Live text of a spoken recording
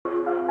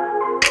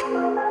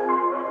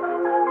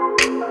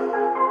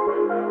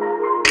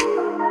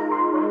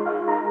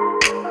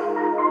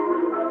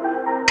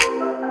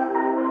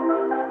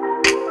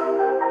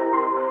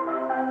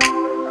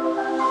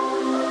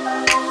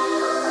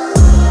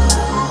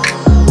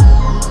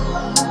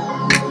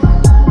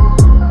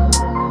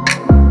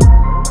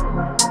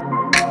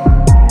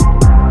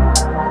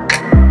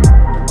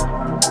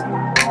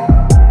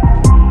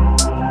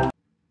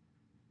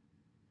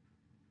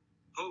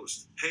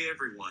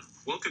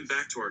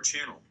to our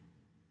channel.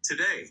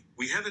 Today,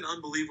 we have an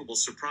unbelievable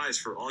surprise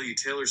for all you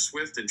Taylor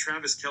Swift and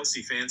Travis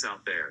Kelce fans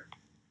out there.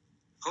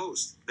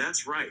 Host,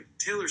 that's right,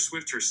 Taylor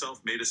Swift herself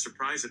made a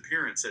surprise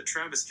appearance at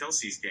Travis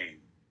Kelce's game.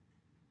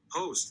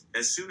 Host,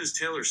 as soon as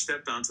Taylor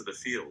stepped onto the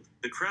field,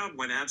 the crowd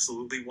went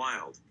absolutely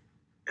wild.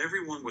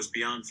 Everyone was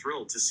beyond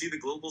thrilled to see the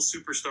global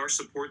superstar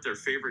support their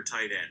favorite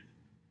tight end.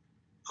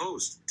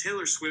 Host,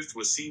 Taylor Swift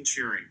was seen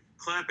cheering,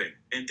 clapping,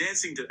 and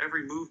dancing to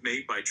every move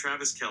made by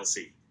Travis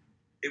Kelce.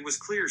 It was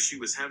clear she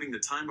was having the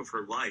time of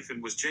her life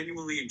and was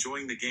genuinely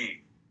enjoying the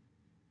game.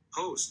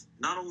 Host,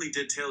 not only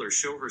did Taylor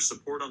show her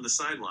support on the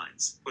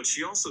sidelines, but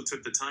she also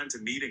took the time to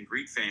meet and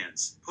greet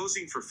fans,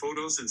 posing for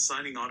photos and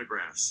signing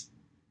autographs.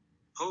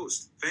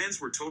 Host,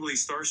 fans were totally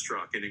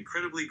starstruck and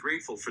incredibly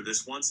grateful for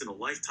this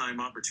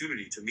once-in-a-lifetime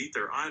opportunity to meet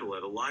their idol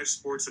at a live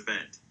sports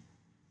event.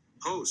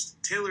 Host,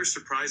 Taylor's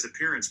surprise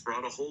appearance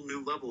brought a whole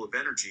new level of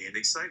energy and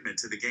excitement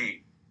to the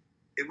game.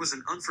 It was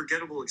an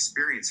unforgettable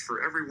experience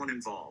for everyone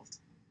involved.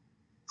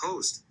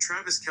 Host,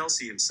 Travis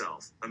Kelce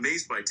himself,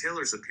 amazed by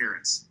Taylor's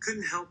appearance,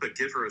 couldn't help but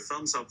give her a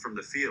thumbs up from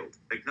the field,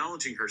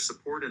 acknowledging her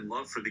support and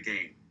love for the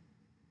game.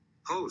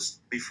 Host,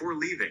 before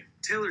leaving,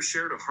 Taylor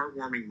shared a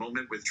heartwarming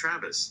moment with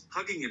Travis,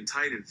 hugging him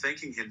tight and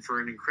thanking him for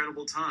an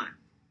incredible time.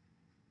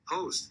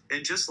 Host,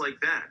 and just like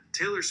that,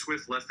 Taylor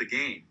Swift left the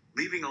game,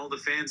 leaving all the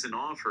fans in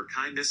awe of her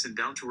kindness and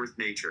down-to-earth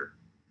nature.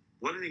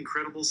 What an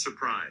incredible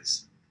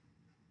surprise.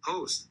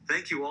 Host,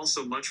 thank you all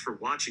so much for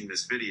watching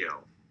this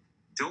video.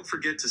 Don't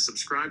forget to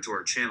subscribe to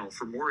our channel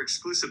for more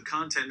exclusive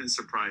content and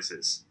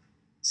surprises.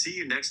 See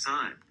you next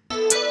time.